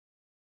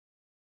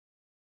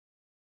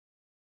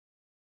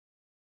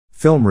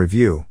Film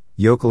review,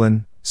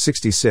 Yokelan,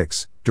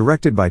 66,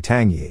 directed by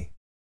Tang.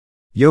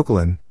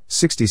 Yokelan,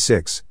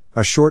 66,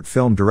 a short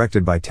film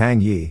directed by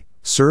Tang,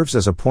 serves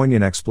as a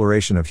poignant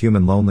exploration of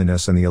human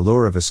loneliness and the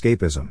allure of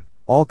escapism,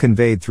 all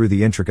conveyed through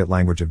the intricate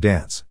language of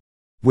dance.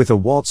 With a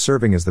waltz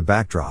serving as the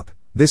backdrop,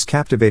 this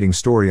captivating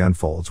story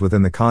unfolds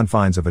within the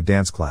confines of a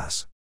dance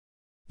class.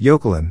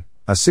 Yokelan,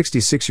 a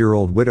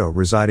 66-year-old widow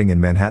residing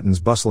in Manhattan's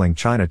bustling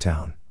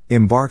Chinatown,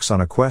 embarks on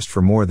a quest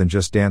for more than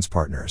just dance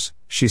partners.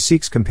 She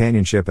seeks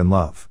companionship and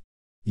love.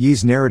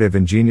 Yi's narrative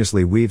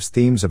ingeniously weaves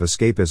themes of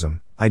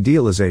escapism,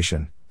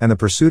 idealization, and the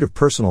pursuit of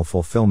personal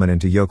fulfillment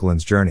into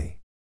Yokelan's journey.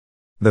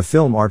 The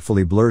film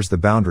artfully blurs the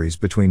boundaries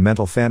between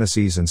mental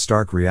fantasies and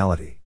stark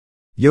reality.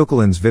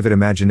 Yokelan's vivid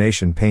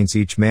imagination paints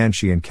each man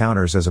she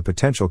encounters as a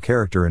potential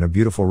character in a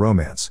beautiful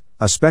romance,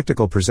 a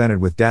spectacle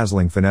presented with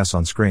dazzling finesse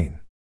on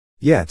screen.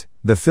 Yet,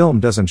 the film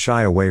doesn't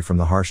shy away from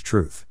the harsh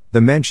truth: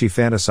 the men she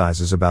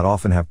fantasizes about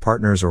often have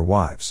partners or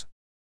wives.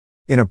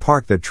 In a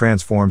park that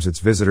transforms its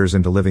visitors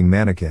into living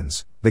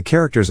mannequins, the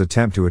characters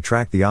attempt to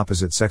attract the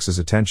opposite sex's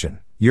attention,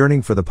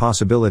 yearning for the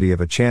possibility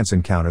of a chance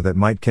encounter that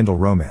might kindle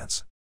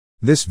romance.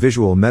 This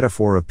visual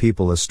metaphor of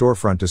people as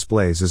storefront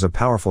displays is a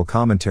powerful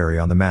commentary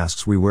on the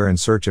masks we wear in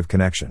search of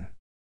connection.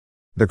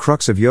 The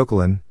crux of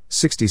Yokelan,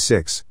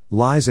 66,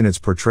 lies in its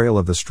portrayal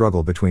of the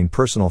struggle between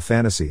personal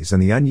fantasies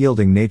and the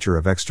unyielding nature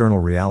of external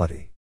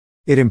reality.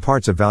 It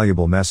imparts a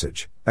valuable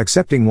message: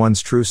 accepting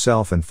one's true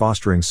self and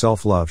fostering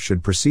self-love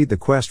should precede the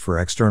quest for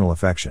external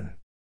affection.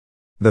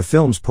 The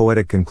film's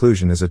poetic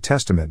conclusion is a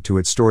testament to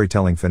its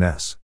storytelling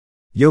finesse.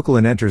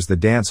 Yokelan enters the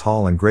dance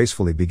hall and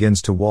gracefully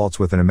begins to waltz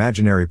with an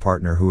imaginary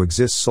partner who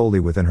exists solely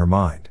within her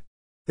mind.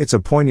 It's a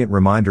poignant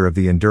reminder of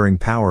the enduring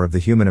power of the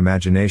human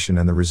imagination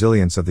and the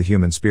resilience of the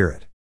human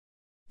spirit.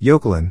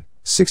 Yokelan,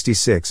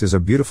 66 is a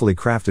beautifully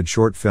crafted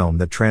short film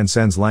that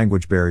transcends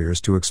language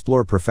barriers to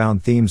explore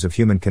profound themes of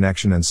human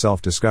connection and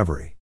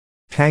self-discovery.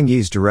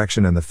 Tang's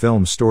direction and the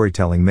film's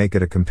storytelling make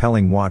it a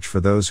compelling watch for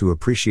those who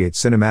appreciate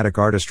cinematic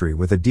artistry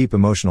with a deep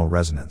emotional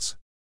resonance.